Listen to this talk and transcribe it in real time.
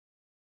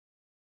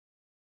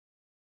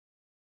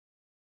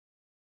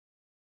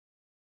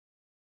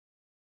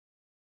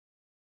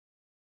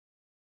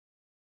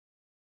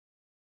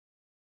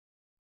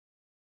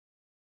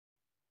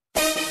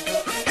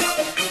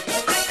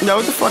Yo,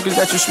 what the fuck is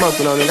that you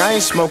smoking on, nigga? I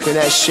ain't smoking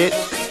that shit.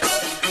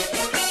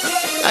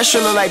 That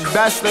shit look like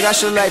best, nigga. That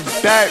shit look like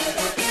dirt.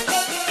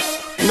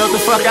 You know what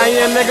the fuck I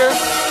am, nigga?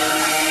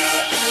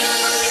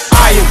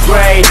 I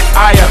agree,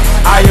 I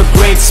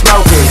agree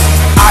smoking.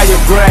 I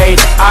agree,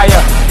 I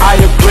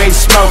agree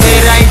smoking.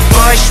 It ain't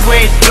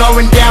bushweed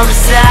blowing down the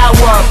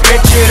sour.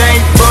 Bitch, it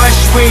ain't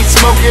bushweed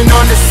smoking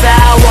on the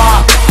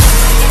sour.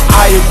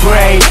 I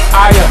agree,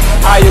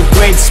 I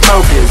agree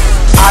smoking.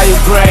 I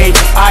agree,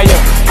 I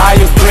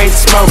agree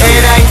smoking.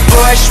 It ain't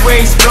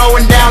bushweed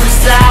blowing down the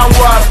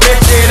sour.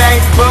 Bitch, it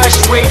ain't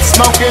bushweed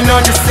smoking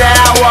on the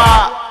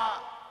sour.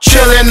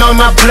 Chillin' on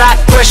my block,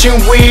 pushing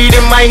weed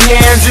in my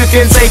hands. You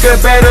can take a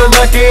better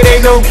look, it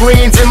ain't no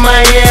greens in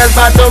my hands.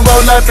 About to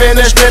roll up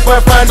in a stripper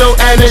frontal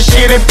and a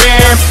shit and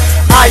pants.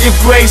 I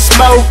agree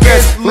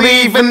smokers,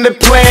 leaving the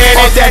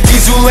planet. That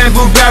diesel and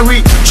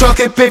blueberry truck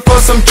and pay for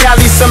some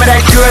Cali. Some of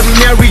that good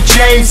Mary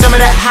Jane, some of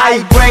that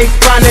high grade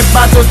chronic.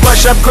 About to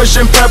push up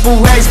cushion purple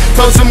haze.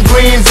 Throw some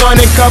greens on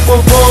it, couple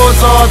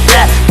balls, all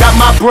that. Got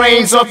my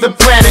brains off the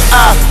planet.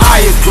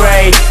 I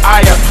agree,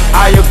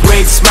 I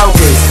agree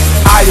smokers.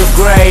 I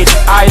agree,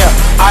 I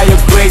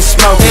agree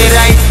smoking. It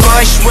ain't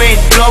bushweed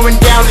blowing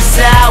down the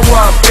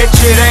sour. Bitch,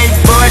 it ain't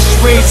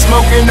bushweed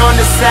smoking on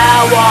the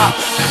sour.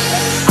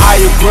 I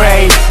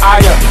agree,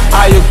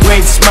 I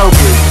agree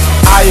smoking.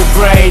 I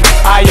agree,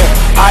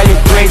 I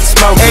agree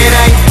smoking. It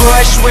ain't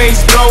bushweed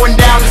blowing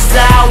down the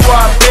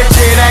sour. Bitch,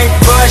 it ain't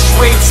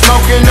bushweed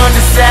smoking on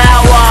the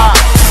sour.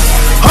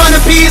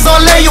 100 P's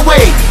on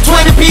layaway,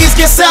 20 P's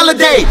get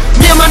salad-day.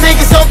 Me and my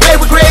niggas don't play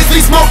with grades,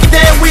 we smoke it,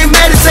 then we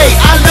meditate.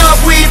 I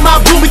love weed, my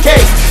boomy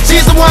cake,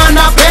 she's the one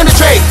I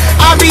penetrate.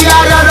 I be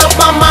out of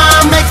my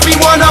mind, makes me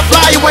wanna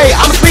fly away.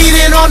 I'm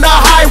speeding on the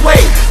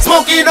highway,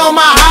 smoking on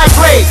my high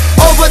grade.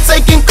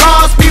 Overtaking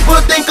cars, people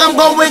think I'm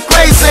going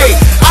crazy.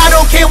 I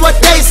don't care what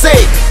they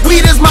say,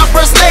 weed is my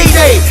first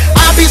lady.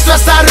 I be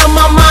stressed out of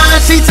my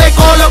mind, she take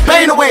all the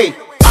pain away.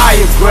 I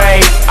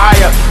agree,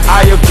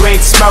 I agree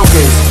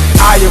smoking.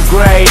 I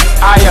agree,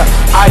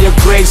 I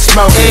agree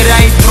smoking. It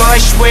ain't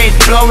bushweed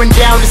blowing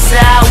down the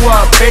sour.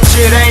 Bitch,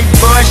 it ain't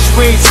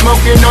bushweed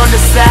smoking on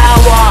the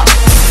sour.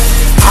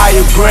 I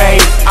agree,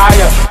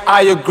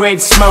 I agree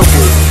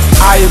smoking.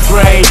 I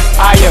agree,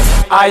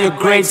 I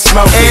agree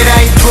smoking. It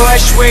ain't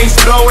bushweed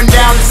blowing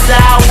down the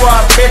sour.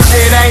 Bitch,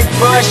 it ain't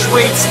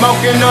bushweed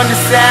smoking on the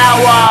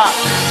sour.